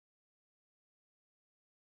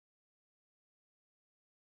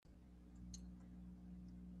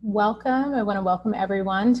Welcome. I want to welcome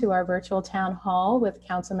everyone to our virtual town hall with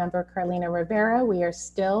Councilmember Carlina Rivera. We are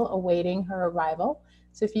still awaiting her arrival.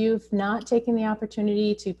 So if you've not taken the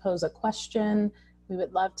opportunity to pose a question, we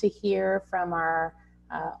would love to hear from our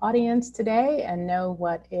audience today and know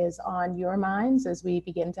what is on your minds as we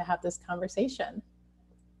begin to have this conversation.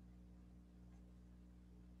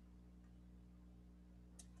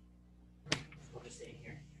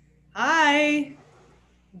 Hi.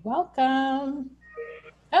 Welcome.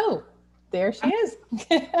 Oh, there she is.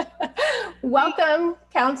 Welcome,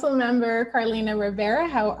 Councilmember Carlina Rivera.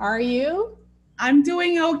 How are you? I'm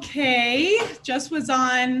doing okay. Just was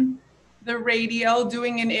on the radio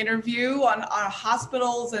doing an interview on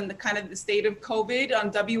hospitals and the state of COVID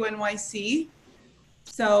on WNYC.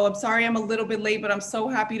 So I'm sorry I'm a little bit late, but I'm so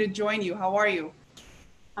happy to join you. How are you?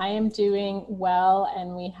 I am doing well,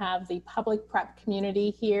 and we have the public prep community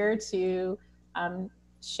here to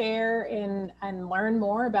share and learn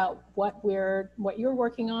more about what you're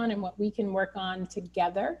working on and what we can work on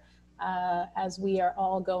together as we are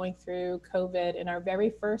all going through COVID in our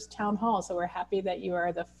very first town hall. So we're happy that you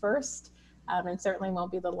are the first and certainly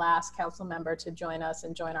won't be the last council member to join us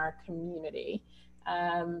and join our community.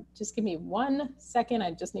 Just give me 1 second.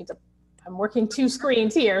 I'm working 2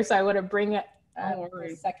 screens here, so I want to bring it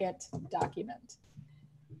the second document.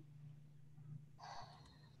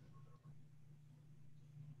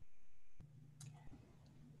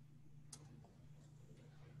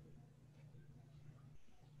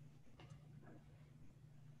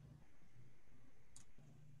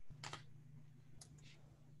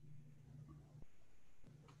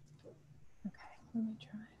 Okay, let me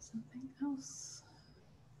try something else.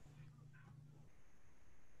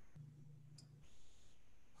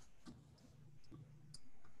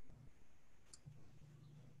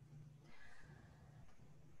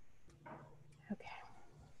 Okay,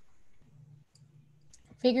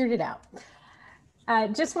 figured it out.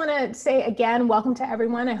 Just want to say again, welcome to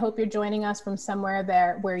everyone. I hope you're joining us from somewhere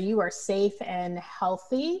there where you are safe and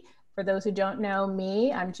healthy. For those who don't know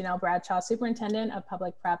me, I'm Janelle Bradshaw, Superintendent of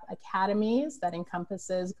Public Prep Academies. That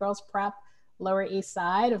encompasses Girls Prep Lower East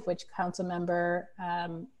Side, of which Councilmember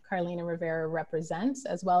Carlina Rivera represents,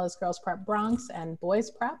 as well as Girls Prep Bronx and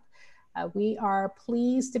Boys Prep. We are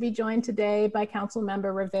pleased to be joined today by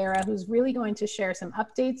Councilmember Rivera, who's really going to share some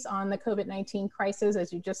updates on the COVID-19 crisis.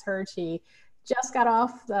 As you just heard, she just got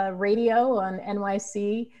off the radio on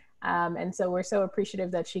NYC. And so we're so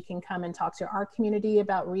appreciative that she can come and talk to our community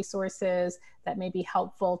about resources that may be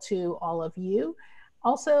helpful to all of you.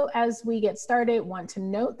 Also, as we get started, want to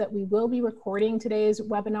note that we will be recording today's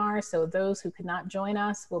webinar, so those who could not join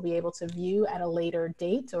us will be able to view at a later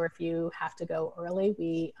date, or if you have to go early,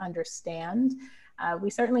 we understand.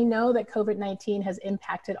 We certainly know that COVID-19 has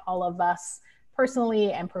impacted all of us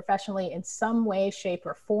personally and professionally in some way, shape,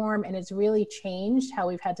 or form, and it's really changed how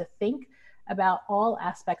we've had to think about all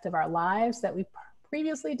aspects of our lives that we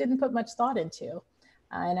previously didn't put much thought into.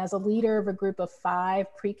 And as a leader of a group of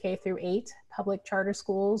 5 pre-K through 8 public charter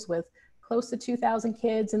schools with close to 2,000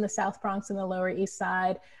 kids in the South Bronx and the Lower East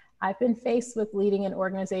Side, I've been faced with leading an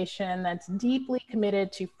organization that's deeply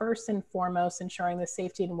committed to first and foremost ensuring the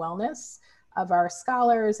safety and wellness of our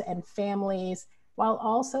scholars and families, while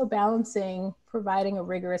also balancing providing a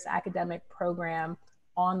rigorous academic program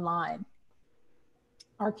online.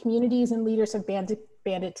 Our communities and leaders have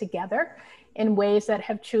banded together in ways that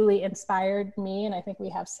have truly inspired me. And I think we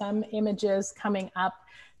have some images coming up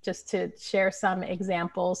just to share some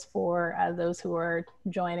examples for those who are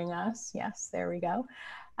joining us. Yes, there we go.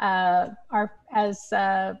 As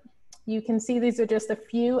you can see, these are just a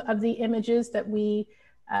few of the images that we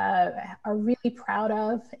are really proud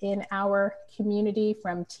of in our community,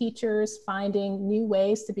 from teachers finding new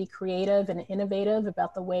ways to be creative and innovative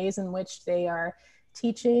about the ways in which they are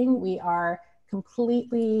teaching. We are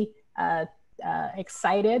completely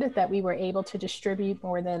excited that we were able to distribute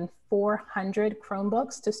more than 400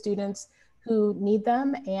 Chromebooks to students who need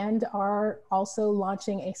them, and are also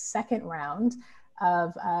launching a second round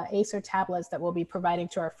of Acer tablets that we'll be providing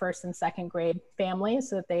to our first and second grade families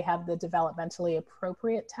so that they have the developmentally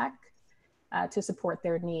appropriate tech to support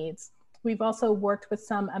their needs. We've also worked with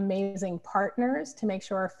some amazing partners to make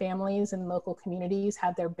sure our families and local communities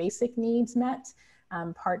have their basic needs met.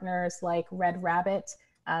 Partners like Red Rabbit,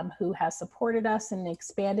 who has supported us in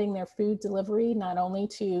expanding their food delivery, not only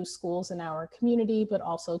to schools in our community, but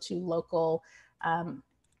also to local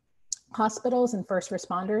hospitals and first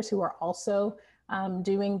responders who are also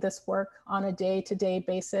doing this work on a day-to-day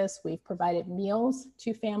basis. We've provided meals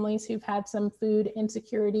to families who've had some food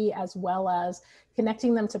insecurity, as well as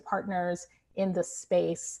connecting them to partners in the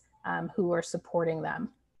space who are supporting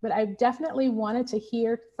them. but I definitely wanted to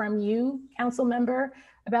hear from you, council member,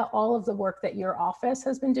 about all of the work that your office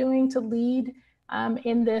has been doing to lead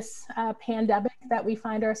in this pandemic that we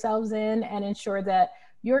find ourselves in, and ensure that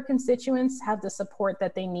your constituents have the support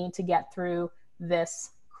that they need to get through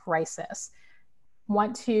this crisis.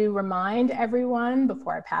 Want to remind everyone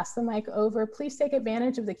before I pass the mic over, please take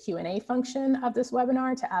advantage of the Q&A function of this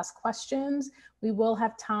webinar to ask questions. We will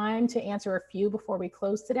have time to answer a few before we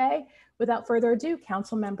close today. Without further ado,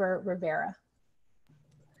 Councilmember Rivera.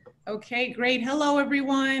 Okay, great. Hello,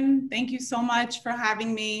 everyone. Thank you so much for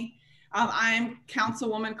having me. I'm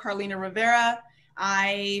Councilwoman Carlina Rivera.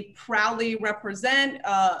 I proudly represent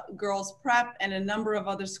Girls Prep and a number of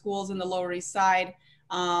other schools in the Lower East Side,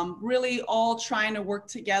 really all trying to work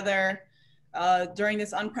together during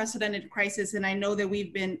this unprecedented crisis. And I know that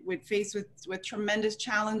we've been faced with tremendous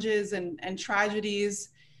challenges and tragedies,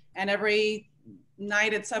 and every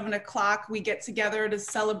night at 7 o'clock, we get together to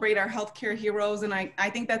celebrate our healthcare heroes. And I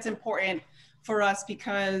think that's important for us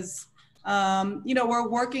because, you know, we're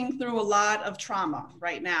working through a lot of trauma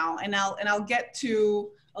right now. And I'll get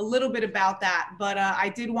to a little bit about that. But I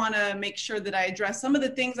did want to make sure that I address some of the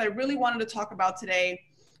things I really wanted to talk about today,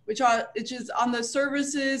 which is on the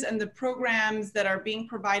services and the programs that are being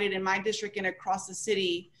provided in my district and across the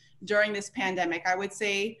city during this pandemic. I would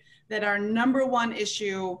say that our number one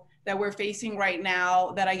issue that we're facing right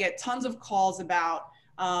now, that I get tons of calls about.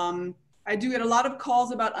 I do get a lot of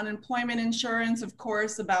calls about unemployment insurance, of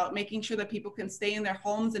course, about making sure that people can stay in their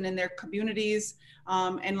homes and in their communities,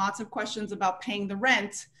 and lots of questions about paying the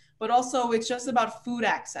rent, but also it's just about food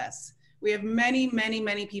access. We have many, many,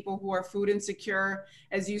 many people who are food insecure.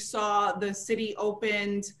 As you saw, the city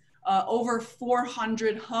opened over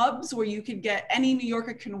 400 hubs where you could get, any New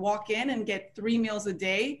Yorker can walk in and get 3 meals a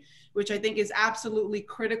day, which I think is absolutely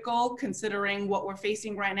critical considering what we're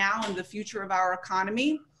facing right now and the future of our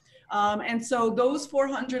economy. And so those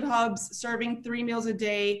 400 hubs serving 3 meals a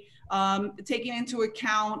day, taking into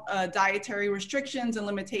account dietary restrictions and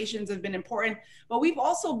limitations have been important. But we've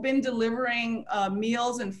also been delivering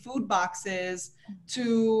meals and food boxes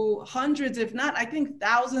to hundreds, if not, I think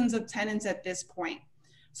thousands of tenants at this point.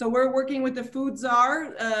 So we're working with the food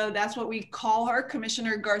czar, that's what we call her,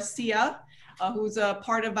 Commissioner Garcia, who's a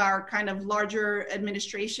part of our kind of larger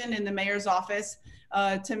administration in the mayor's office,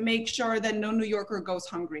 to make sure that no New Yorker goes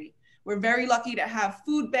hungry. We're very lucky to have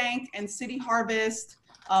Food Bank and City Harvest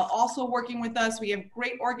also working with us. We have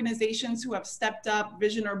great organizations who have stepped up,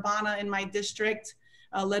 Vision Urbana in my district,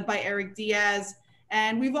 led by Eric Diaz.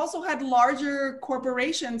 And we've also had larger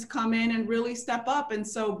corporations come in and really step up. And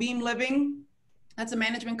so Beam Living, that's a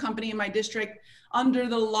management company in my district, under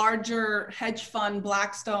the larger hedge fund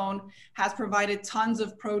Blackstone, has provided tons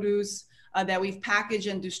of produce that we've packaged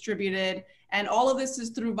and distributed. And all of this is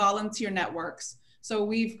through volunteer networks. So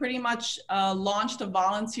we've pretty much launched a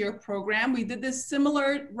volunteer program. We did this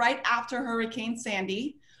similar right after Hurricane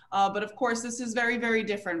Sandy. But of course, this is very, very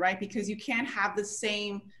different, right? Because you can't have the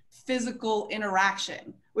same physical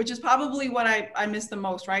interaction, which is probably what I miss the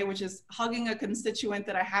most, right? Which is hugging a constituent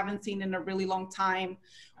that I haven't seen in a really long time,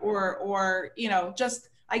 or you know, just,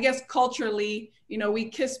 I guess culturally, you know, we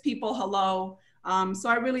kiss people hello. So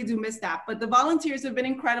I really do miss that. But the volunteers have been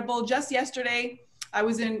incredible. Just yesterday, I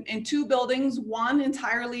was in 2 buildings, one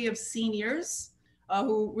entirely of seniors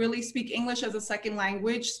who really speak English as a second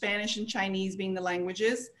language, Spanish and Chinese being the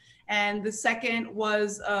languages. And the second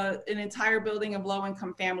was an entire building of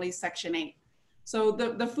low-income families, Section 8. So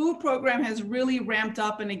the food program has really ramped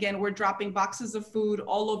up. And again, we're dropping boxes of food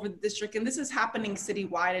all over the district. And this is happening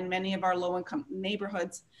citywide in many of our low-income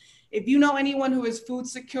neighborhoods. If you know anyone who is food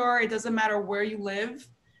secure, it doesn't matter where you live,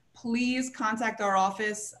 please contact our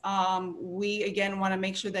office. We, again, want to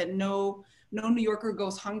make sure that no New Yorker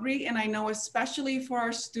goes hungry. And I know especially for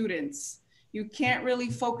our students, you can't really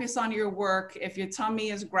focus on your work if your tummy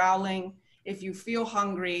is growling, if you feel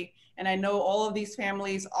hungry. And I know all of these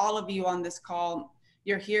families, all of you on this call,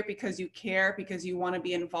 you're here because you care, because you want to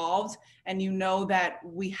be involved, and you know that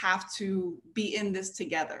we have to be in this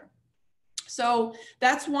together. So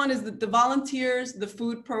that's one, is the volunteers, the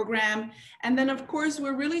food program. And then of course,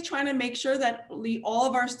 we're really trying to make sure that all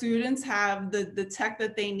of our students have the tech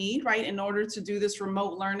that they need, right, in order to do this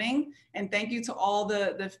remote learning. And thank you to all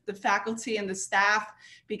the faculty and the staff,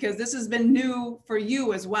 because this has been new for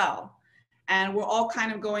you as well. And we're all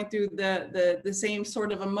kind of going through the same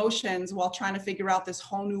sort of emotions while trying to figure out this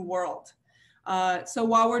whole new world. So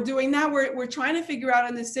while we're doing that, we're trying to figure out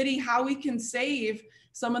in the city how we can save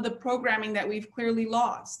some of the programming that we've clearly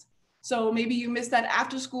lost. So maybe you missed that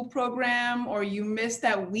after school program, or you missed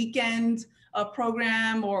that weekend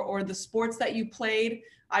program or the sports that you played.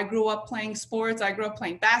 I grew up playing sports. I grew up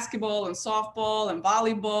playing basketball and softball and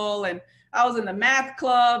volleyball, and I was in the math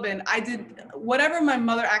club, and I did whatever my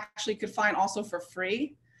mother actually could find also for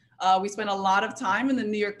free. We spent a lot of time in the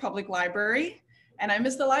New York Public Library, and I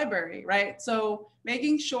miss the library, right? So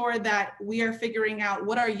making sure that we are figuring out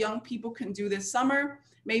what our young people can do this summer.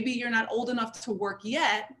 Maybe you're not old enough to work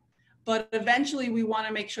yet, but eventually we want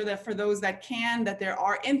to make sure that for those that can, that there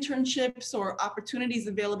are internships or opportunities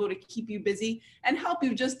available to keep you busy and help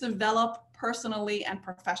you just develop personally and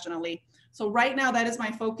professionally. So right now, that is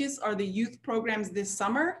my focus, are the youth programs this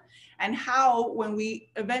summer, and how when we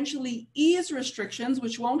eventually ease restrictions,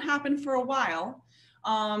 which won't happen for a while,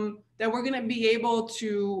 that we're going to be able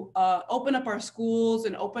to open up our schools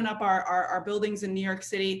and open up our buildings in New York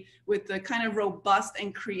City with the kind of robust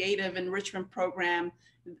and creative enrichment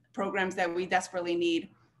programs that we desperately need.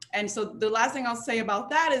 And so the last thing I'll say about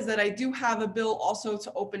that is that I do have a bill also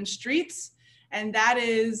to open streets. And that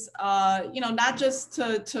is, not just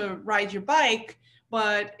to ride your bike,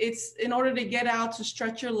 but it's in order to get out to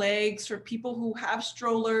stretch your legs, for people who have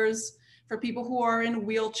strollers, for people who are in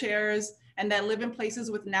wheelchairs and that live in places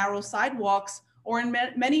with narrow sidewalks, or in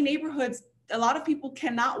many neighborhoods, a lot of people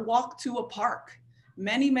cannot walk to a park.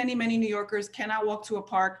 Many New Yorkers cannot walk to a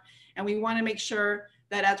park. And we want to make sure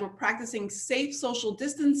that as we're practicing safe social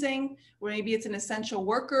distancing, where maybe it's an essential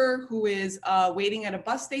worker who is waiting at a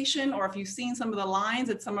bus station, or if you've seen some of the lines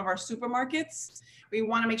at some of our supermarkets, we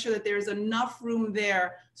want to make sure that there's enough room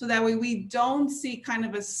there so that way we don't see kind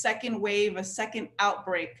of a second wave, a second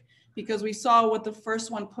outbreak, because we saw what the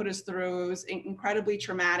first one put us through. It was incredibly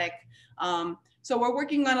traumatic. So we're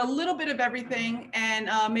working on a little bit of everything and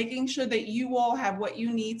making sure that you all have what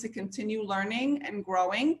you need to continue learning and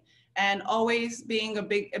growing, and always being a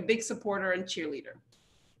big supporter and cheerleader.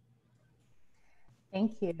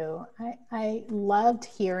 Thank you. I loved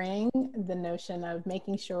hearing the notion of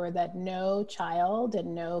making sure that no child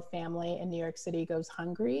and no family in New York City goes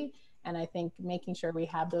hungry. And I think making sure we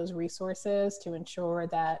have those resources to ensure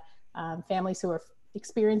that families who are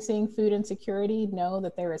experiencing food insecurity know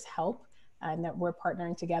that there is help and that we're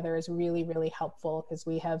partnering together is really, really helpful, because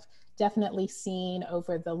we have definitely seen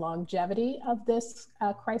over the longevity of this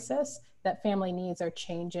crisis that family needs are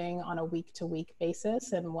changing on a week-to-week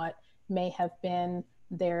basis, and what may have been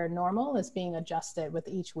their normal is being adjusted with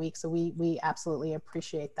each week. So we absolutely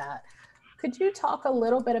appreciate that. Could you talk a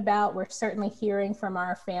little bit about, we're certainly hearing from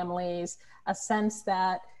our families a sense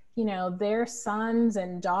that, their sons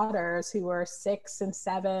and daughters who are 6 and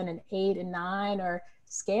 7 and 8 and 9 are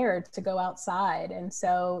scared to go outside. And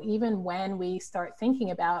so even when we start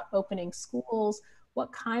thinking about opening schools,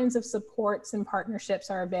 what kinds of supports and partnerships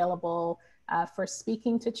are available for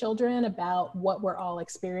speaking to children about what we're all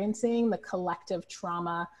experiencing, the collective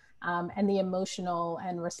trauma, and the emotional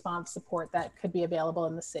and response support that could be available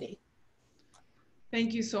in the city?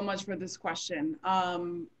 Thank you so much for this question.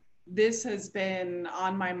 This has been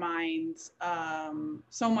on my mind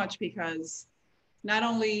so much, because not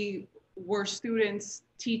only were students,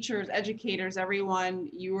 teachers, educators, everyone,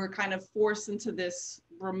 you were kind of forced into this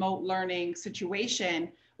remote learning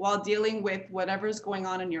situation while dealing with whatever's going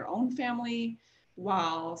on in your own family,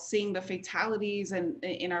 while seeing the fatalities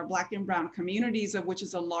in our Black and Brown communities, of which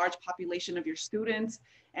is a large population of your students,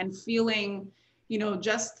 and feeling,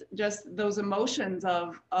 just those emotions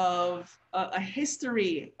of a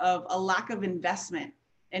history of a lack of investment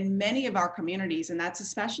in many of our communities, and that's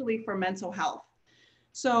especially for mental health.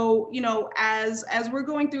 So, as we're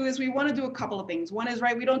going through this, we want to do a couple of things. One is,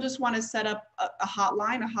 right, we don't just want to set up a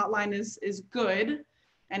hotline. A hotline is good.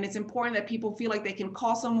 And it's important that people feel like they can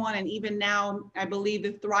call someone. And even now, I believe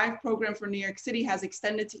the Thrive program for New York City has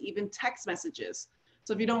extended to even text messages.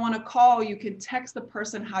 So if you don't want to call, you can text the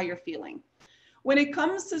person how you're feeling. When it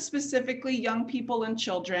comes to specifically young people and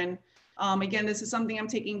children, again, this is something I'm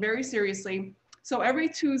taking very seriously. So every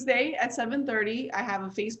Tuesday at 7:30, I have a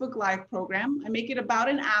Facebook Live program. I make it about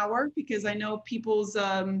an hour because I know people's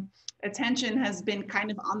attention has been kind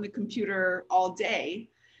of on the computer all day.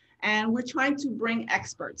 And we're trying to bring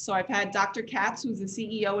experts. So I've had Dr. Katz, who's the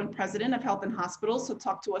CEO and president of Health and Hospitals, to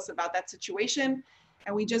talk to us about that situation.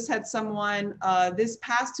 And we just had someone this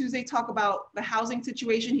past Tuesday talk about the housing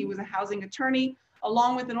situation. He was a housing attorney,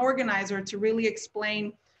 along with an organizer, to really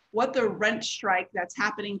explain what the rent strike that's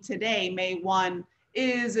happening today, May 1,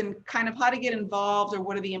 is, and kind of how to get involved, or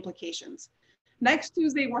what are the implications. Next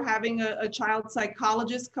Tuesday, we're having a child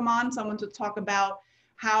psychologist come on, someone to talk about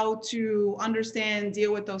how to understand,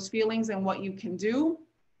 deal with those feelings and what you can do.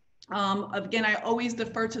 Again, I always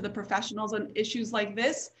defer to the professionals on issues like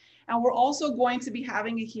this. And we're also going to be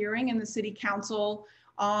having a hearing in the city council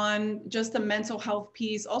on just the mental health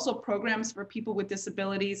piece, also programs for people with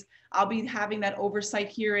disabilities. I'll be having that oversight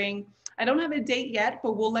hearing. I don't have a date yet,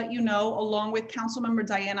 but we'll let you know, along with Councilmember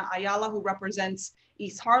Diana Ayala, who represents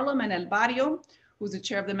East Harlem and El Barrio, who's the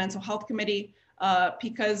chair of the Mental Health Committee,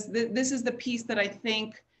 because this is the piece that I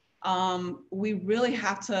think we really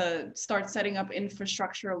have to start setting up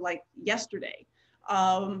infrastructure like yesterday.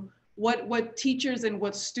 What teachers and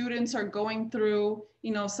what students are going through.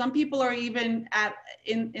 You know, some people are even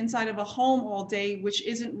inside of a home all day, which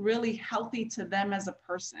isn't really healthy to them as a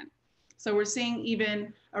person. So we're seeing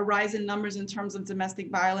even a rise in numbers in terms of domestic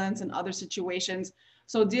violence and other situations.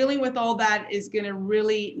 So dealing with all that is going to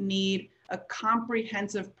really need a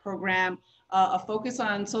comprehensive program, a focus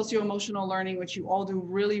on socio-emotional learning, which you all do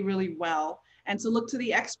really, really well, and to look to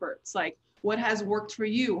the experts, like what has worked for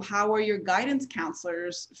you? How are your guidance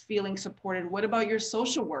counselors feeling supported? What about your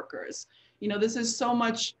social workers? You know, this is so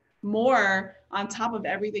much more on top of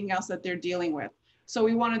everything else that they're dealing with. So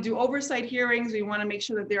we want to do oversight hearings. We want to make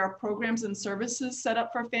sure that there are programs and services set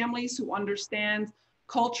up for families who understand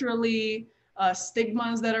culturally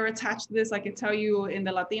stigmas that are attached to this. I can tell you in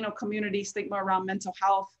the Latino community, stigma around mental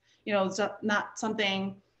health, you know, it's not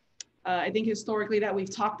something I think historically that we've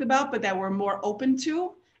talked about, but that we're more open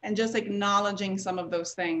to, and just acknowledging some of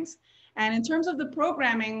those things. And in terms of the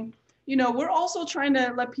programming, you know, we're also trying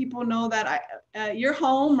to let people know that you're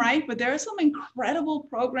home, right? But there are some incredible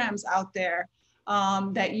programs out there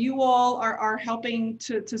that you all are helping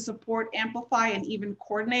to support, amplify, and even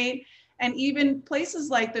coordinate. And even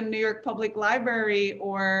places like the New York Public Library,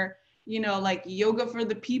 or, you know, like Yoga for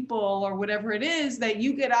the People, or whatever it is, that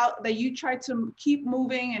you get out, that you try to keep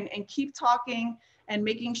moving and keep talking and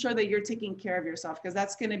making sure that you're taking care of yourself, because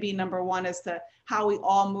that's going to be number one as to how we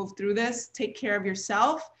all move through this. Take care of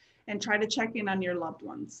yourself and try to check in on your loved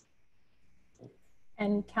ones.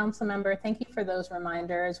 And council member, thank you for those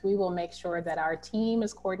reminders. We will make sure that our team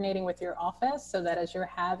is coordinating with your office so that as you're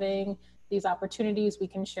having these opportunities, we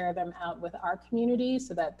can share them out with our community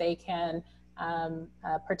so that they can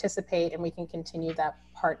participate and we can continue that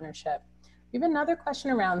partnership. We have another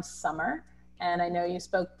question around summer. And I know you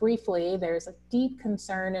spoke briefly, there's a deep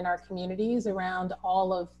concern in our communities around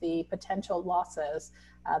all of the potential losses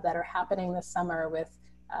that are happening this summer with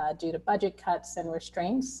due to budget cuts and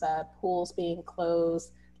restraints, pools being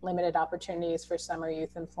closed, limited opportunities for summer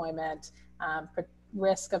youth employment,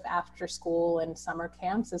 risk of after school and summer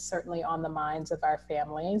camps is certainly on the minds of our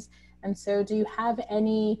families. And so do you have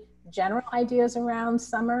any general ideas around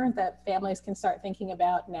summer that families can start thinking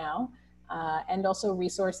about now? And also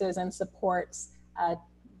resources and supports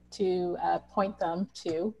to point them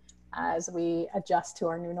to as we adjust to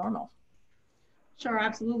our new normal. Sure,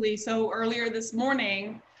 absolutely. So earlier this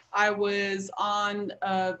morning, I was on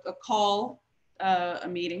a call, a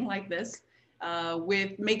meeting like this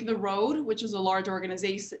with Make the Road, which is a large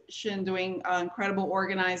organization doing incredible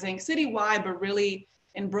organizing citywide, but really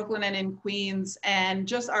in Brooklyn and in Queens, and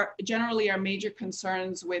just generally our major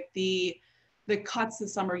concerns with the cuts to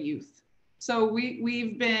summer youth. So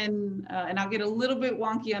we've been, and I'll get a little bit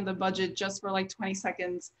wonky on the budget just for like 20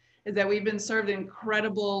 seconds, is that we've been served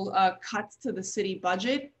incredible cuts to the city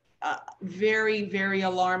budget. Very, very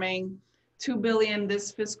alarming. $2 billion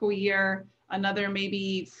this fiscal year, another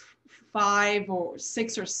maybe 5 or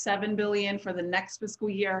 6 or 7 billion for the next fiscal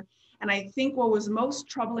year. And I think what was most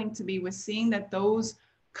troubling to me was seeing that those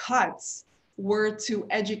cuts were to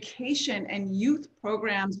education and youth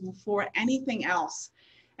programs before anything else.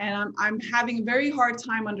 And I'm having a very hard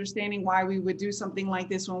time understanding why we would do something like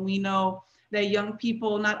this when we know that young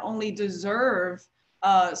people not only deserve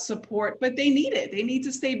support, but they need it. They need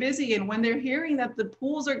to stay busy. And when they're hearing that the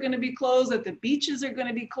pools are going to be closed, that the beaches are going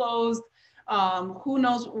to be closed, who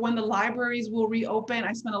knows when the libraries will reopen.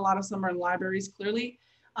 I spent a lot of summer in libraries, clearly,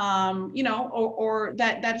 you know, or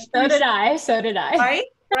that So did I.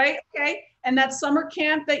 Right. Okay. And that summer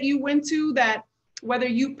camp that you went to, that whether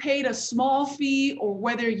you paid a small fee or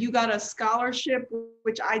whether you got a scholarship,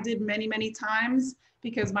 which I did many, many times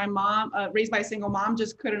because my mom, raised by a single mom,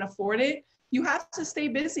 just couldn't afford it. You have to stay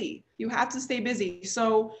busy. You have to stay busy.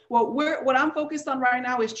 So what I'm focused on right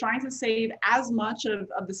now is trying to save as much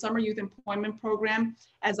of the summer youth employment program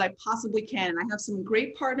as I possibly can. And I have some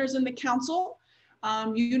great partners in the council.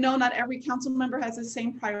 You know, not every council member has the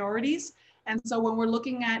same priorities. And so when we're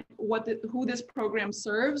looking at who this program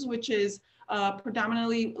serves, which is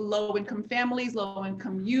predominantly low-income families,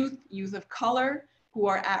 low-income youth, youth of color who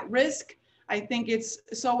are at risk, I think it's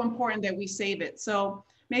so important that we save it. So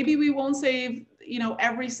maybe we won't save, you know,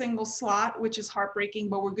 every single slot, which is heartbreaking,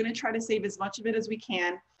 but we're going to try to save as much of it as we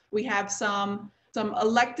can. We have some some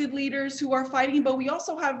elected leaders who are fighting, but we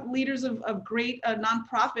also have leaders of great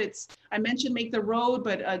nonprofits. I mentioned Make the Road,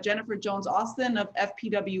 but Jennifer Jones Austin of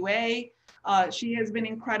FPWA, she has been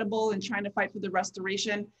incredible in trying to fight for the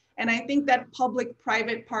restoration. And I think that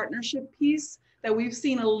public-private partnership piece that we've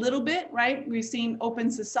seen a little bit, right? We've seen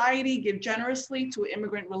Open Society give generously to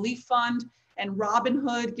Immigrant Relief Fund, and Robin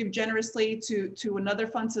Hood give generously to another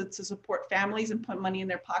fund to support families and put money in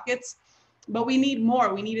their pockets. But we need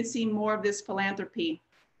more. We need to see more of this philanthropy.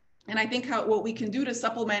 And I think what we can do to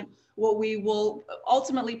supplement what we will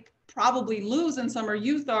ultimately probably lose in summer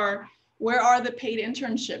youth are, where are the paid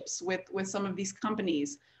internships with some of these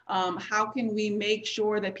companies? How can we make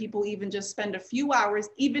sure that people even just spend a few hours,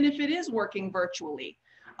 even if it is working virtually?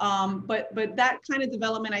 But that kind of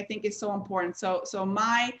development, I think, is so important. So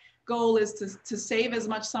my goal is to save as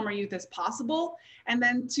much summer youth as possible, and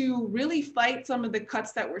then to really fight some of the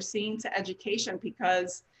cuts that we're seeing to education,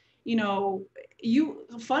 because, you know,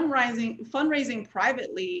 fundraising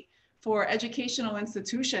privately for educational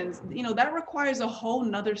institutions, you know, that requires a whole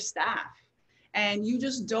nother staff, and you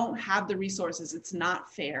just don't have the resources. It's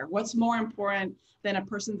not fair. What's more important than a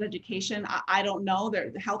person's education? I don't know.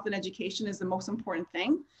 The health and education is the most important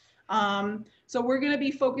thing. So we're going to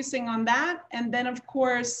be focusing on that. And then, of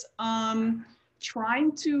course,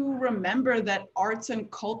 trying to remember that arts and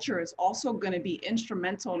culture is also going to be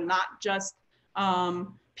instrumental, not just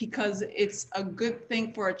because it's a good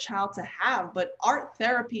thing for a child to have, but art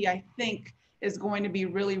therapy, I think, is going to be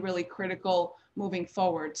really, really critical moving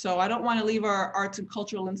forward. So I don't want to leave our arts and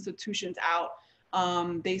cultural institutions out.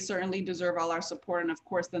 They certainly deserve all our support, and of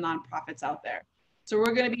course the nonprofits out there. So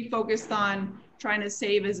we're going to be focused on trying to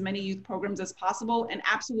save as many youth programs as possible, and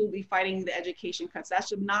absolutely fighting the education cuts. That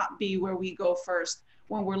should not be where we go first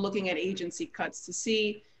when we're looking at agency cuts. To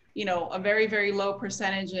see, you know, a very, very low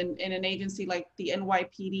percentage in an agency like the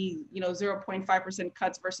NYPD, you know, 0.5%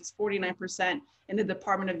 cuts versus 49% in the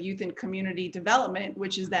Department of Youth and Community Development,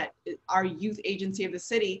 which is that our youth agency of the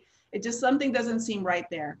city. It just, something doesn't seem right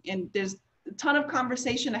there. And there's a ton of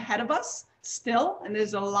conversation ahead of us still, and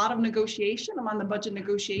there's a lot of negotiation. I'm on the budget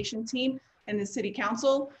negotiation team and the city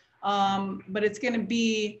council, but it's going to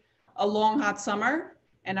be a long, hot summer,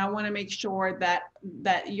 and I want to make sure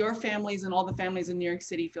that your families and all the families in New York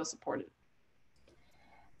City feel supported.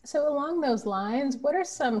 So along those lines, what are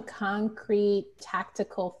some concrete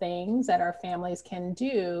tactical things that our families can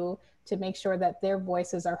do to make sure that their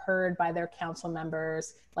voices are heard by their council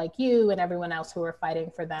members like you and everyone else who are fighting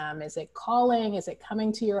for them? Is it calling? Is it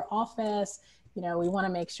coming to your office? You know, we want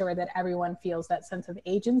to make sure that everyone feels that sense of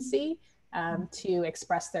agency to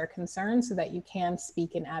express their concerns so that you can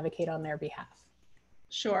speak and advocate on their behalf.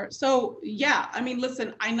 Sure. So yeah, I mean,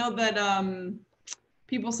 listen, I know that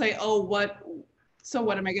people say, oh, what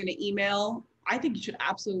am I going to email? I think you should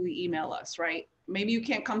absolutely email us, right? Maybe you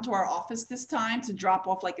can't come to our office this time to drop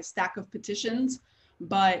off like a stack of petitions,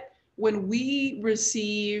 but when we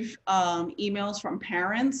receive emails from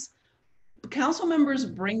parents, council members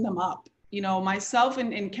bring them up. You know, myself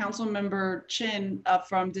and council member Chin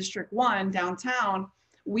from District 1 downtown,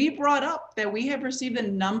 we brought up that we have received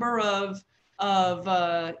a number of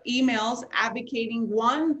emails advocating,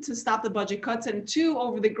 one, to stop the budget cuts, and two,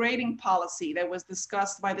 over the grading policy that was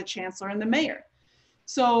discussed by the chancellor and the mayor.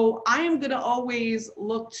 So I am going to always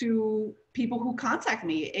look to people who contact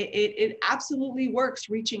me. It absolutely works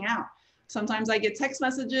reaching out. Sometimes I get text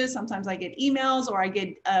messages, sometimes I get emails, or I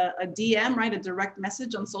get a DM, right, a direct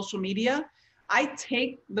message on social media. I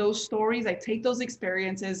take those stories, I take those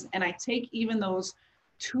experiences, and I take even those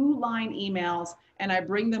 2-line emails, and I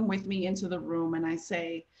bring them with me into the room, and I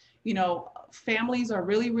say, you know, families are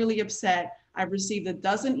really, really upset. I've received a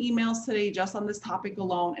dozen emails today just on this topic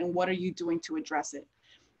alone, and what are you doing to address it?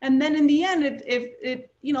 And then in the end, if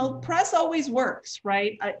you know, press always works,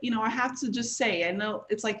 right? You know, I have to just say, I know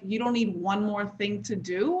it's like you don't need one more thing to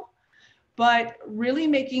do, but really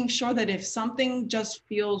making sure that if something just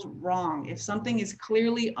feels wrong, if something is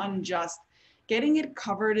clearly unjust, getting it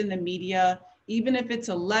covered in the media, even if it's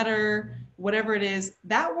a letter, whatever it is,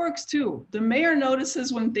 that works too. The mayor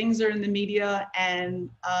notices when things are in the media and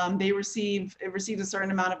it receives a certain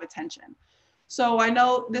amount of attention. So I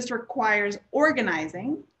know this requires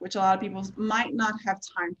organizing, which a lot of people might not have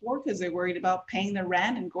time for because they're worried about paying the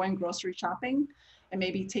rent and going grocery shopping and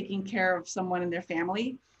maybe taking care of someone in their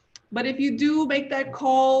family. But if you do make that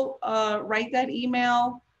call, write that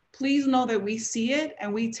email, please know that we see it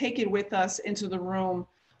and we take it with us into the room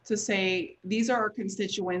to say, these are our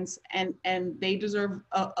constituents and they deserve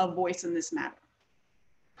a voice in this matter.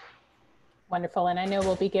 Wonderful. And I know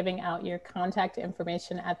we'll be giving out your contact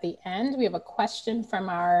information at the end. We have a question from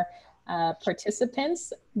our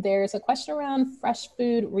participants. There's a question around fresh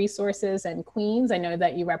food resources in Queens. I know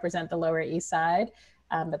that you represent the Lower East Side,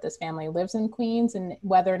 but this family lives in Queens, and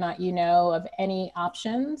whether or not you know of any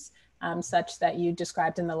options such that you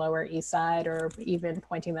described in the Lower East Side, or even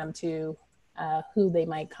pointing them to who they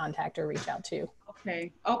might contact or reach out to.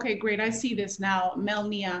 Okay, great. I see this now.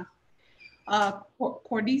 Melnia,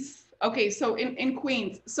 Cordis. Okay, so in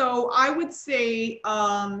Queens. So I would say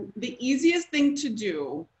the easiest thing to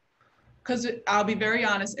do, because I'll be very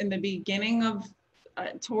honest, in the beginning of,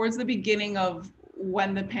 towards the beginning of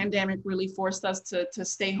when the pandemic really forced us to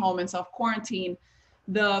stay home and self-quarantine,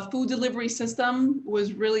 the food delivery system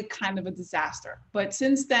was really kind of a disaster. But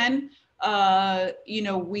since then,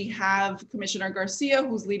 we have Commissioner Garcia,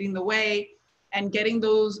 who's leading the way, and getting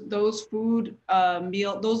those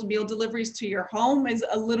meal deliveries to your home is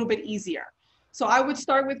a little bit easier. So I would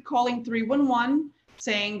start with calling 311,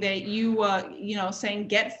 saying that saying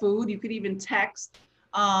get food. You could even text,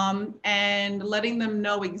 and letting them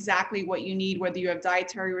know exactly what you need, whether you have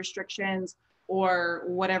dietary restrictions or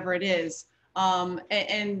whatever it is.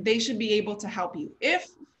 And they should be able to help you. If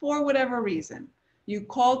for whatever reason you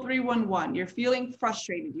call 311, you're feeling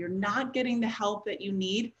frustrated, you're not getting the help that you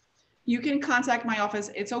need, you can contact my office.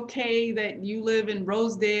 It's okay that you live in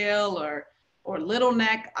Rosedale or Little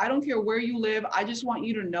Neck. I don't care where you live. I just want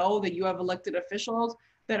you to know that you have elected officials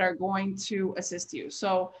that are going to assist you.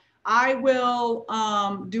 So I will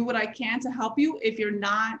do what I can to help you if you're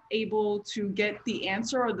not able to get the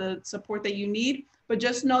answer or the support that you need. But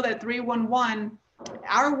just know that 311,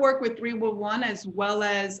 our work with 311, as well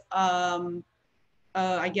as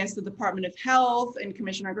I guess the Department of Health and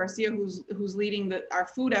Commissioner Garcia, who's leading our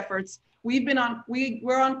food efforts,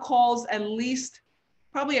 we're on calls at least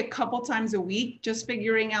probably a couple times a week, just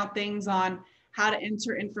figuring out things on how to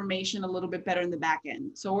enter information a little bit better in the back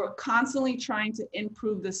end. So we're constantly trying to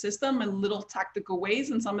improve the system in little tactical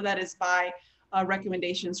ways, and some of that is by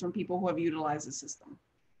recommendations from people who have utilized the system.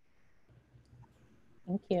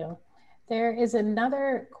 Thank you. There is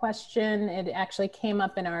another question. It actually came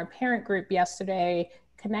up in our parent group yesterday,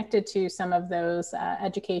 connected to some of those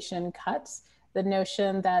education cuts. The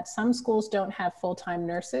notion that some schools don't have full-time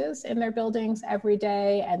nurses in their buildings every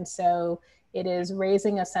day. And so it is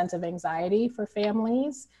raising a sense of anxiety for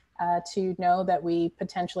families to know that we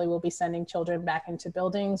potentially will be sending children back into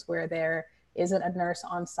buildings where there isn't a nurse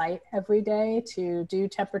on site every day to do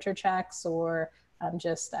temperature checks or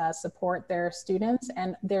just support their students.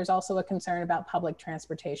 And there's also a concern about public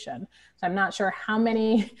transportation. So I'm not sure how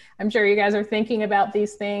many, I'm sure you guys are thinking about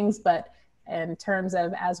these things, but in terms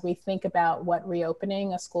of as we think about what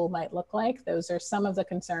reopening a school might look like, those are some of the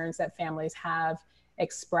concerns that families have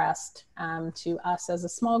expressed to us as a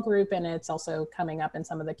small group, and it's also coming up in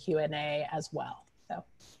some of the Q&A as well. So.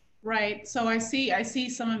 Right. So I see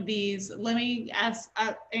some of these. Let me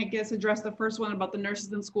address the first one about the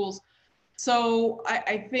nurses in schools. So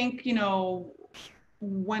I think,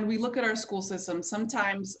 when we look at our school system,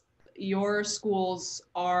 sometimes your schools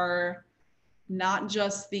are not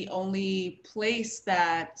just the only place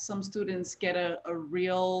that some students get a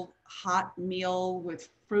real hot meal with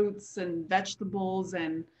fruits and vegetables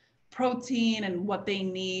and protein and what they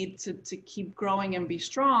need to keep growing and be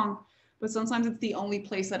strong, but sometimes it's the only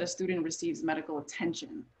place that a student receives medical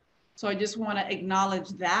attention. So I just want to acknowledge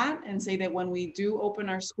that and say that when we do open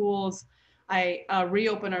our schools,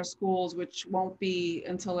 reopen our schools, which won't be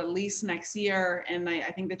until at least next year. And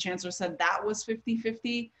I think the chancellor said that was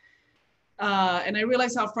 50-50. And I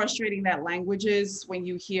realize how frustrating that language is when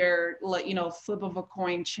you hear, flip of a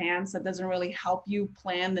coin chance. That doesn't really help you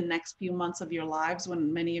plan the next few months of your lives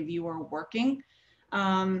when many of you are working.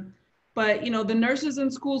 But the nurses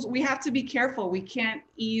in schools, we have to be careful. We can't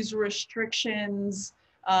ease restrictions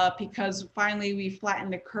because finally we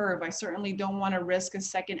flattened the curve. I certainly don't want to risk a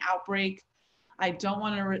second outbreak. I don't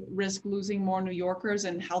want to risk losing more New Yorkers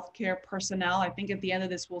and healthcare personnel. I think at the end of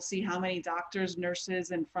this, we'll see how many doctors, nurses,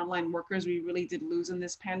 and frontline workers we really did lose in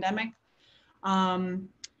this pandemic. When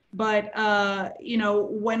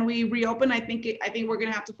we reopen, I think we're going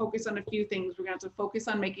to have to focus on a few things. We're going to have to focus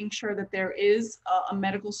on making sure that there is a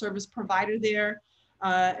medical service provider there,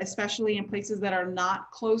 especially in places that are not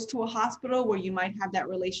close to a hospital, where you might have that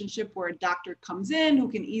relationship where a doctor comes in who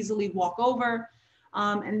can easily walk over.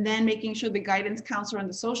 And then making sure the guidance counselor and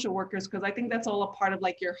the social workers, because I think that's all a part of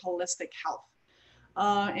your holistic health.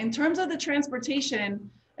 In terms of the transportation,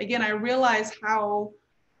 again, I realize how,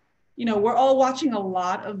 we're all watching a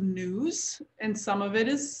lot of news, and some of it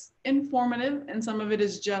is informative and some of it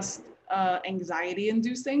is just anxiety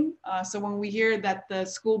inducing. So when we hear that the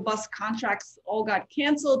school bus contracts all got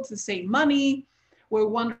canceled to save money, we're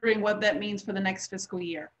wondering what that means for the next fiscal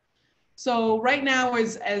year. So right now,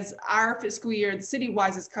 as our fiscal year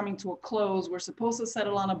city-wise is coming to a close, we're supposed to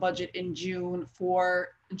settle on a budget in June for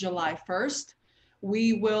July 1st.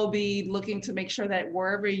 We will be looking to make sure that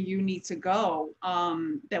wherever you need to go,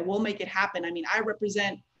 that we'll make it happen. I mean, I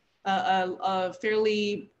represent a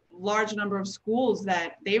fairly large number of schools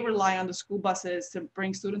that they rely on the school buses to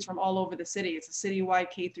bring students from all over the city. It's a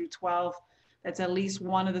citywide K through 12. That's at least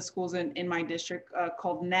one of the schools in my district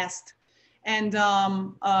called Nest. And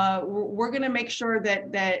we're going to make sure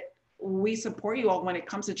that we support you all when it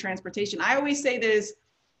comes to transportation. I always say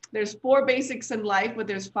there's 4 basics in life, but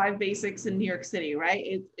there's 5 basics in New York City,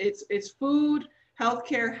 right? It's food,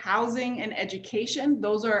 healthcare, housing, and education.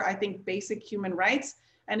 Those are, I think, basic human rights.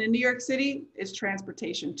 And in New York City, it's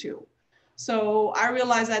transportation too. So I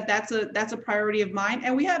realize that that's a priority of mine.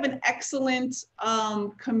 And we have an excellent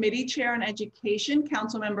committee chair on education,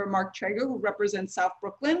 Councilmember Mark Traeger, who represents South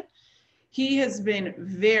Brooklyn. He has been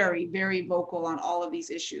very, very vocal on all of these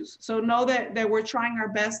issues. So know that we're trying our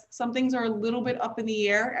best. Some things are a little bit up in the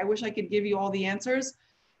air. I wish I could give you all the answers,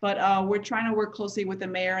 but we're trying to work closely with the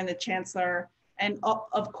mayor and the chancellor, and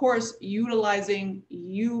of course, utilizing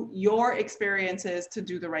your experiences to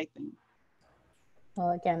do the right thing.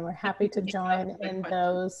 Well, again, we're happy to join in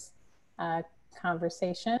those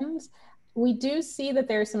conversations. We do see that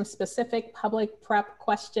there are some specific public prep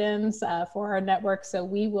questions for our network, so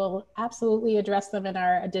we will absolutely address them in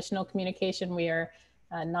our additional communication. We are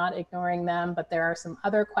not ignoring them, but there are some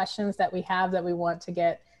other questions that we have that we want to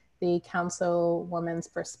get the councilwoman's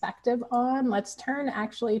perspective on. Let's turn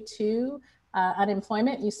actually to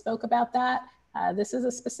unemployment. You spoke about that. This is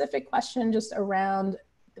a specific question just around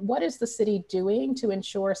what is the city doing to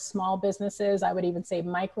ensure small businesses, I would even say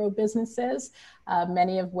micro businesses,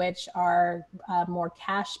 many of which are more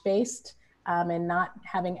cash-based and not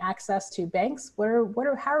having access to banks.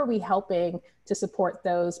 How are we helping to support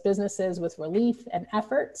those businesses with relief and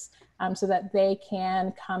efforts so that they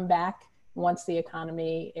can come back once the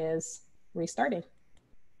economy is restarting?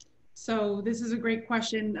 So this is a great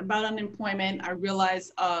question about unemployment. I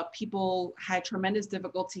realize people had tremendous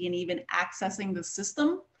difficulty in even accessing the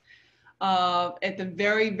system. At the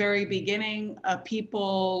very, very beginning,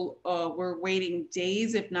 people were waiting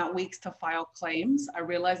days, if not weeks, to file claims. I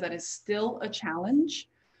realize that is still a challenge.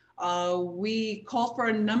 We called for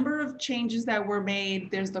a number of changes that were made.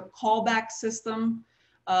 There's the callback system.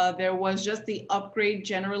 There was just the upgrade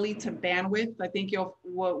generally to bandwidth. I think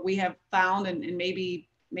what we have found, and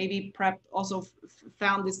maybe PrEP also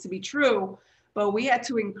found this to be true, but we had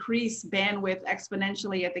to increase bandwidth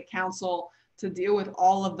exponentially at the council to deal with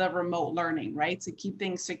all of the remote learning, right? To keep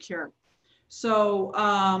things secure. So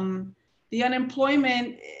the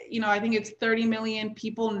unemployment, I think it's 30 million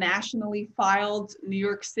people nationally filed. New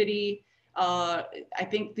York City, I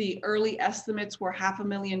think the early estimates were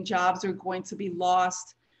 500,000 jobs are going to be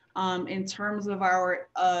lost. In terms of our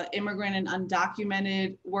immigrant and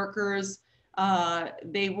undocumented workers,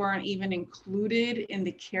 they weren't even included in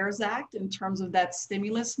the CARES Act in terms of that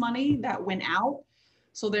stimulus money that went out.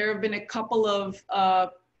 So there have been a couple of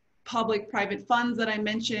public-private funds that I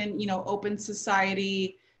mentioned, Open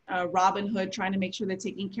Society, Robinhood, trying to make sure they're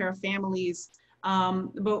taking care of families.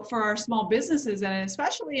 But for our small businesses, and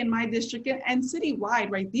especially in my district and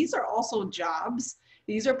citywide, right, these are also jobs.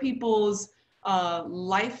 These are people's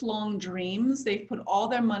lifelong dreams. They've put all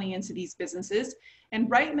their money into these businesses. And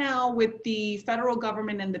right now with the federal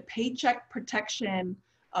government and the Paycheck Protection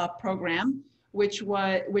Program,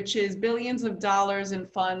 which is billions of dollars in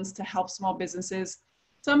funds to help small businesses,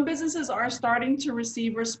 some businesses are starting to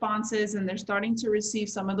receive responses and they're starting to receive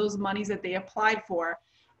some of those monies that they applied for.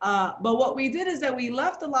 But what we did is that we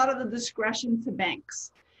left a lot of the discretion to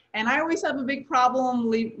banks. And I always have a big problem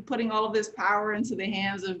putting all of this power into the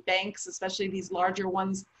hands of banks, especially these larger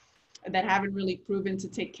ones that haven't really proven to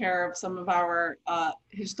take care of some of our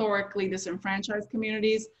historically disenfranchised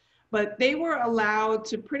communities. But they were allowed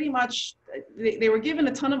to pretty much, they were given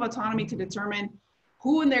a ton of autonomy to determine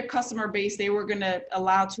who in their customer base they were gonna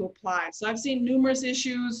allow to apply. So I've seen numerous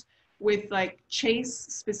issues with like Chase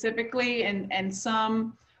specifically, and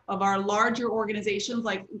some of our larger organizations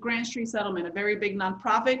like Grand Street Settlement, a very big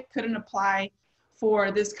nonprofit, couldn't apply for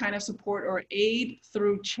this kind of support or aid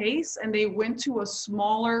through Chase, and they went to a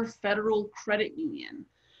smaller federal credit union.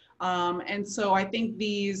 And so I think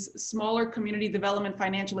these smaller community development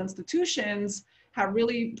financial institutions have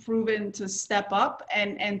really proven to step up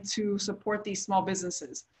and to support these small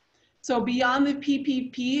businesses. So beyond the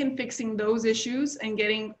PPP and fixing those issues and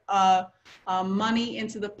getting money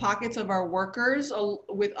into the pockets of our workers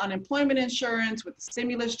with unemployment insurance, with the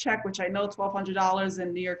stimulus check, which I know $1,200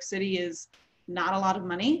 in New York City is not a lot of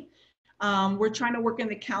money. We're trying to work in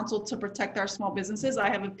the council to protect our small businesses. I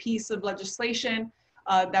have a piece of legislation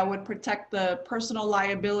that would protect the personal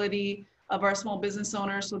liability of our small business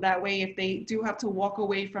owners. So that way, if they do have to walk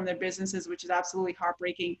away from their businesses, which is absolutely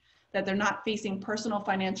heartbreaking, that they're not facing personal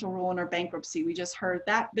financial ruin or bankruptcy. We just heard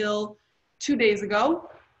that bill 2 days ago.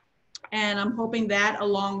 And I'm hoping that,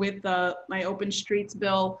 along with my Open Streets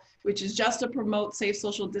bill, which is just to promote safe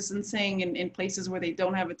social distancing in places where they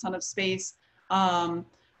don't have a ton of space,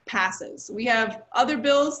 passes. We have other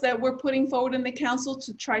bills that we're putting forward in the council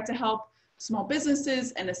to try to help small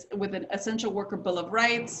businesses and with an essential worker bill of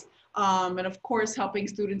rights. And of course, helping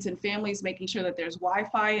students and families, making sure that there's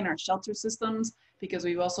Wi-Fi in our shelter systems, because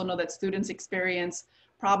we also know that students experience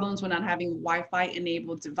problems when not having a Wi-Fi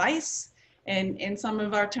enabled device in some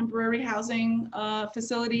of our temporary housing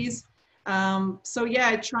facilities. So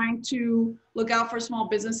yeah, trying to look out for small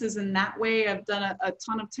businesses in that way. I've done a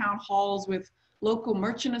ton of town halls with local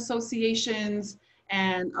merchant associations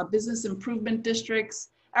and business improvement districts.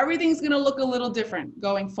 Everything's gonna look a little different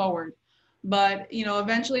going forward. But you know,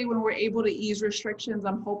 eventually when we're able to ease restrictions,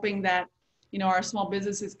 I'm hoping that you know our small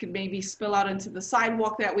businesses can maybe spill out into the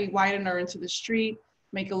sidewalk that we widen or into the street,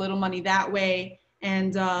 make a little money that way,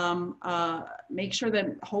 and make sure that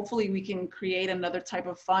hopefully we can create another type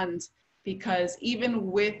of fund, because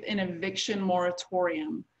even with an eviction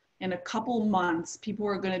moratorium, in a couple months, people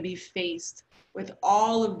are going to be faced with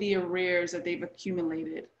all of the arrears that they've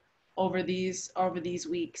accumulated over these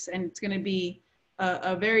weeks, and it's going to be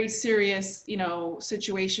a very serious, you know,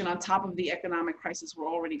 situation on top of the economic crisis we're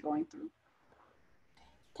already going through.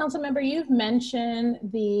 Councilmember, you've mentioned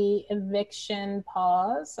the eviction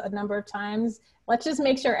pause a number of times. Let's just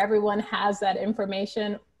make sure everyone has that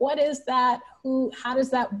information. What is that? How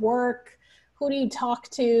does that work? Who do you talk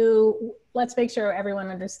to? Let's make sure everyone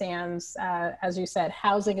understands, as you said,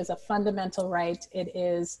 housing is a fundamental right. It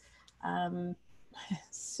is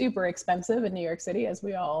super expensive in New York City, as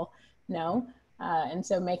we all know. And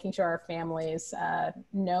so making sure our families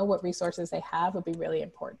know what resources they have would be really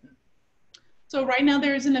important. So right now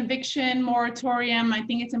there is an eviction moratorium. I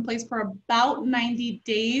think it's in place for about 90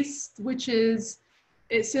 days, which is,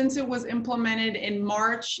 since it was implemented in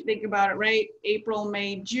March, think about it, right? April,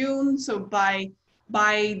 May, June. So by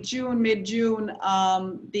June, mid-June,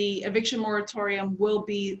 the eviction moratorium will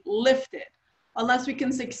be lifted, unless we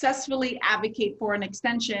can successfully advocate for an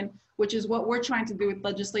extension, which is what we're trying to do with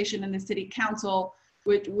legislation in the city council,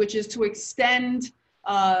 which is to extend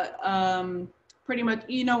pretty much,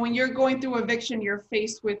 you know, when you're going through eviction, you're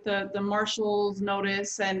faced with the marshal's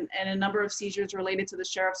notice and a number of seizures related to the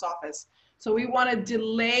sheriff's office. So we want to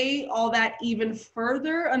delay all that even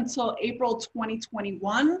further until April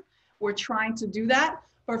 2021. We're trying to do that.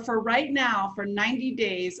 But for right now, for 90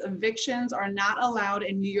 days, evictions are not allowed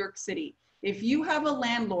in New York City. If you have a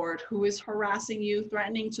landlord who is harassing you,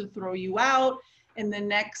 threatening to throw you out in the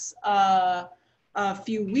next a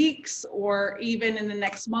few weeks or even in the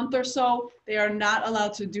next month or so, they are not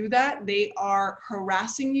allowed to do that. They are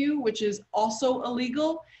harassing you, which is also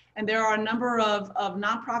illegal. And there are a number of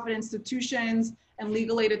nonprofit institutions and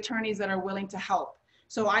legal aid attorneys that are willing to help.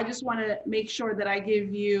 So I just want to make sure that I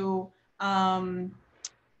give you one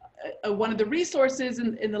of the resources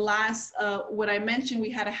in the last, what I mentioned,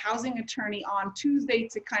 we had a housing attorney on Tuesday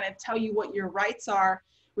to kind of tell you what your rights are,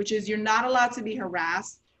 which is you're not allowed to be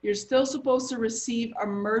harassed. You're still supposed to receive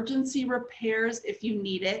emergency repairs if you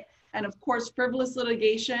need it. And of course, frivolous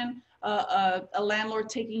litigation, a landlord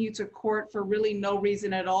taking you to court for really no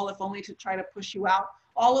reason at all, if only to try to push you out.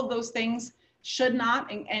 All of those things should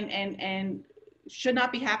not and should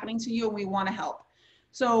not be happening to you, and we want to help.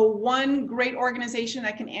 So one great organization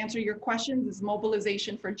that can answer your questions is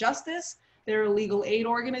Mobilization for Justice. They're a legal aid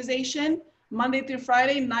organization, Monday through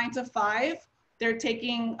Friday, 9 to 5. They're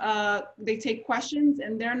taking, they take questions,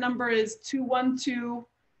 and their number is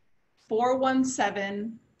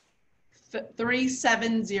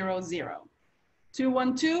 212-417-3700.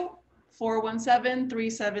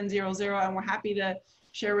 212-417-3700. And we're happy to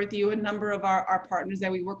share with you a number of our partners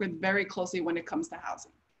that we work with very closely when it comes to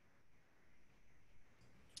housing.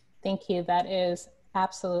 Thank you. That is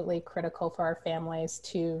absolutely critical for our families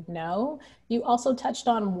to know. You also touched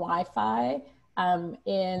on Wi-Fi.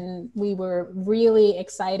 We were really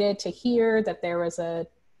excited to hear that there was a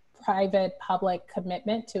private-public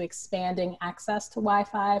commitment to expanding access to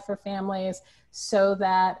Wi-Fi for families so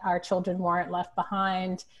that our children weren't left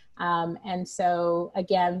behind. And so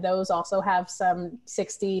again, those also have some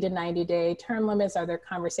 60 to 90-day term limits. Are there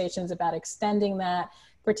conversations about extending that,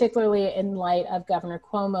 particularly in light of Governor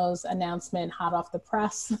Cuomo's announcement, hot off the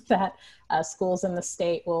press, that schools in the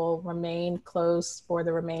state will remain closed for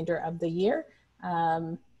the remainder of the year?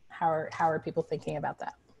 how are people thinking about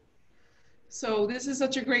that? So this is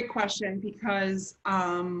such a great question because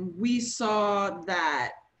we saw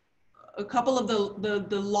that a couple of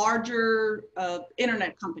the larger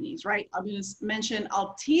internet companies, right? I'm going to mention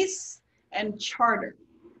Altice and Charter,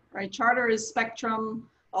 right? Charter is Spectrum,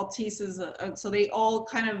 Altice is, so they all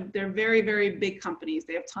kind of, they're very, very big companies.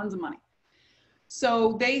 They have tons of money.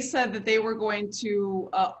 So they said that they were going to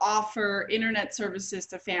offer internet services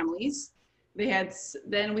to families.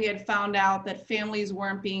 Then we had found out that families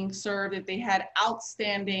weren't being served if they had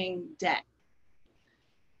outstanding debt.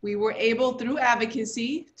 We were able, through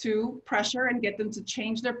advocacy, to pressure and get them to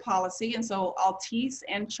change their policy. And so Altice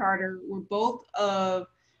and Charter were both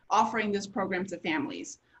offering this program to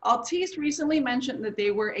families. Altice recently mentioned that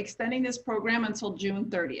they were extending this program until June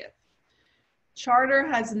 30th. Charter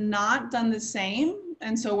has not done the same.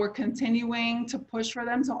 And so we're continuing to push for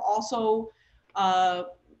them to also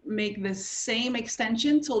make the same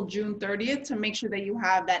extension till June 30th to make sure that you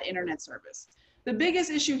have that internet service. The biggest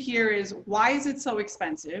issue here is, why is it so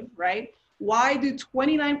expensive, right? Why do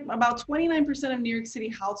about 29% of New York City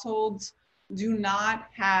households do not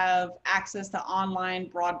have access to online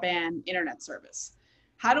broadband internet service?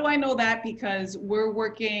 How do I know that? Because we're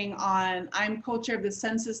working on, I'm co-chair of the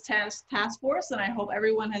Census Task Force, and I hope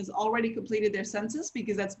everyone has already completed their census,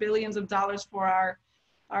 because that's billions of dollars for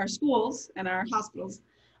our schools and our hospitals.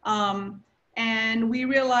 And we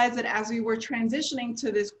realized that as we were transitioning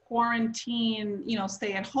to this quarantine,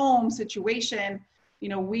 stay at home situation,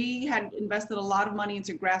 we had invested a lot of money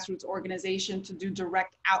into grassroots organization to do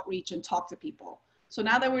direct outreach and talk to people. So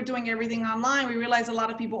now that we're doing everything online, we realize a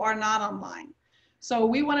lot of people are not online. So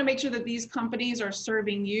we want to make sure that these companies are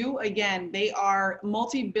serving you. Again, they are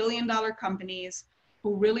multi-billion-dollar companies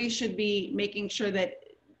who really should be making sure that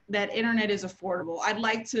internet is affordable. I'd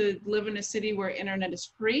like to live in a city where internet is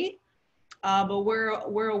free, but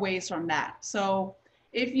we're a ways from that. So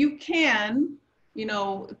if you can,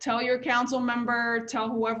 tell your council member, tell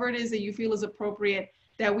whoever it is that you feel is appropriate,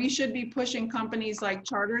 that we should be pushing companies like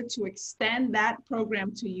Charter to extend that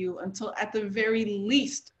program to you until at the very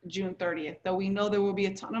least June 30th, though we know there will be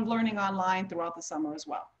a ton of learning online throughout the summer as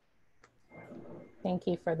well. Thank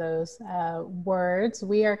you for those words.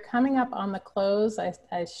 We are coming up on the close.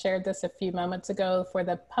 I shared this a few moments ago. For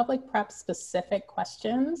the public prep specific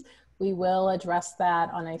questions, we will address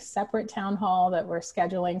that on a separate town hall that we're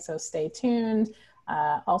scheduling, so stay tuned.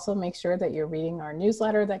 Also make sure that you're reading our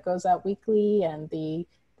newsletter that goes out weekly, and the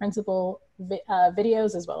principal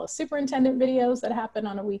videos, as well as superintendent videos that happen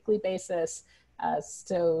on a weekly basis,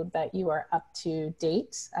 so that you are up to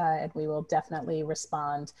date, and we will definitely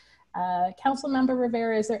respond. Councilmember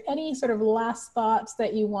Rivera, is there any sort of last thoughts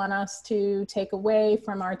that you want us to take away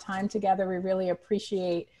from our time together? We really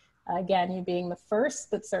appreciate, again, you being the first,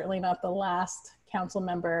 but certainly not the last council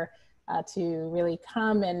member to really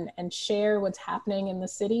come and share what's happening in the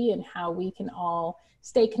city and how we can all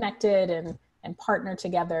stay connected and partner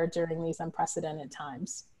together during these unprecedented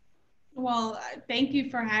times. Well, thank you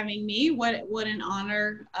for having me. What an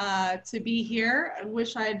honor to be here. I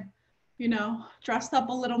wish I'd dressed up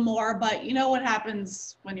a little more, but you know what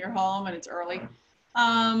happens when you're home and it's early.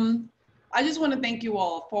 I just want to thank you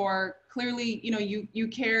all for clearly, you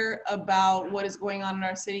care about what is going on in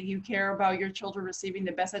our city. You care about your children receiving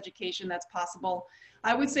the best education that's possible.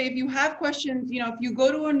 I would say if you have questions, if you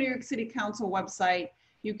go to our New York City Council website,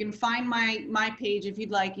 you can find my page if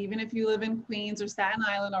you'd like, even if you live in Queens or Staten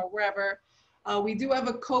Island or wherever. We do have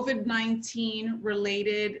a COVID-19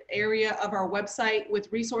 related area of our website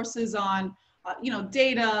with resources on,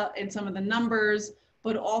 data and some of the numbers,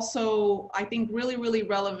 but also I think really, really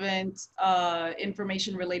relevant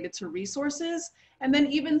information related to resources. And then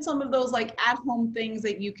even some of those like at-home things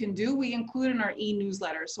that you can do, we include in our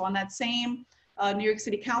e-newsletter. So on that same New York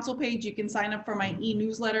City Council page, you can sign up for my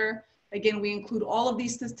e-newsletter. Again, we include all of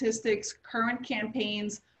these statistics, current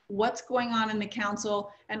campaigns, what's going on in the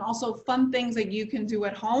council, and also fun things that you can do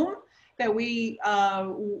at home that we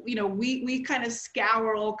kind of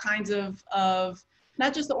scour all kinds of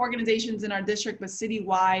not just the organizations in our district, but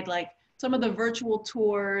citywide, like some of the virtual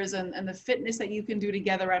tours and the fitness that you can do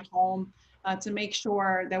together at home to make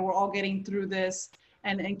sure that we're all getting through this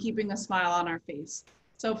and keeping a smile on our face.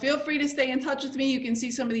 So feel free to stay in touch with me. You can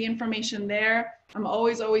see some of the information there. I'm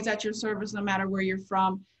always at your service, no matter where you're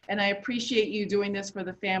from. And I appreciate you doing this for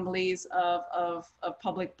the families of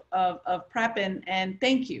prep, and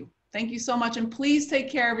thank you. Thank you so much. And please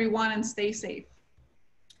take care, everyone, and stay safe.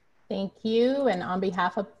 Thank you. And on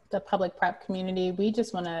behalf of the public prep community, we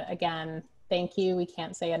just want to, again, thank you. We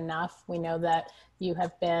can't say enough. We know that you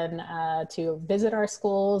have been to visit our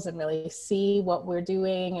schools and really see what we're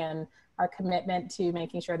doing and our commitment to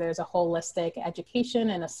making sure there's a holistic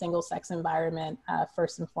education and a single-sex environment,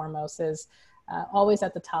 first and foremost, is always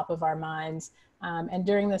at the top of our minds. And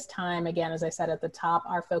during this time, again, as I said at the top,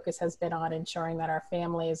 our focus has been on ensuring that our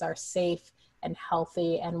families are safe and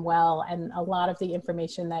healthy and well. And a lot of the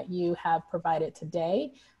information that you have provided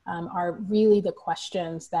today are really the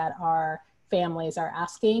questions that our families are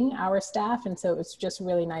asking our staff. And so it's just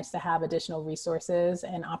really nice to have additional resources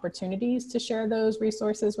and opportunities to share those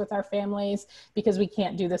resources with our families, because we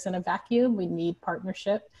can't do this in a vacuum. We need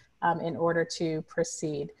partnership in order to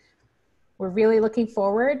proceed. We're really looking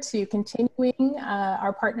forward to continuing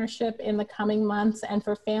our partnership in the coming months. And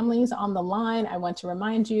for families on the line, I want to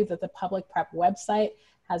remind you that the Public Prep website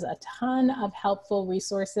has a ton of helpful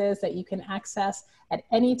resources that you can access at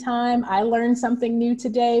any time. I learned something new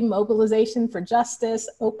today: mobilization for justice,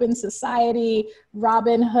 open society,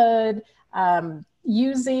 Robin Hood,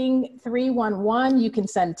 using 311. You can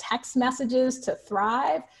send text messages to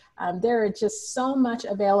Thrive. There are just so much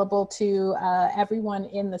available to everyone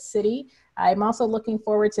in the city. I'm also looking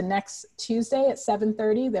forward to next Tuesday at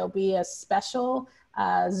 7:30. There'll be a special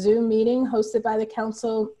Zoom meeting hosted by the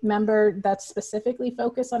council member that's specifically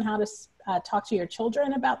focused on how to talk to your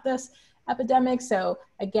children about this epidemic. So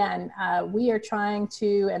again, we are trying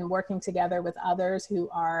to and working together with others who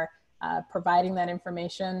are providing that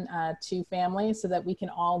information to families so that we can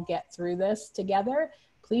all get through this together.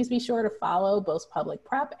 Please be sure to follow both Public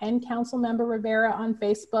Prep and Councilmember Rivera on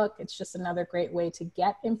Facebook. It's just another great way to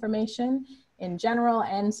get information in general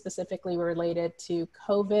and specifically related to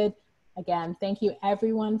COVID. Again, thank you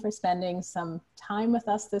everyone for spending some time with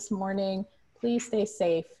us this morning. Please stay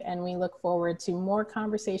safe, and we look forward to more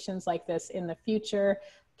conversations like this in the future.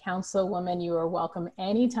 Councilwoman, you are welcome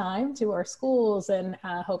anytime to our schools, and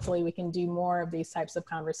hopefully we can do more of these types of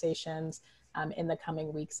conversations in the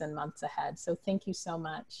coming weeks and months ahead. So thank you so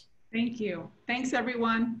much. Thank you. Thanks,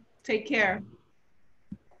 everyone. Take care.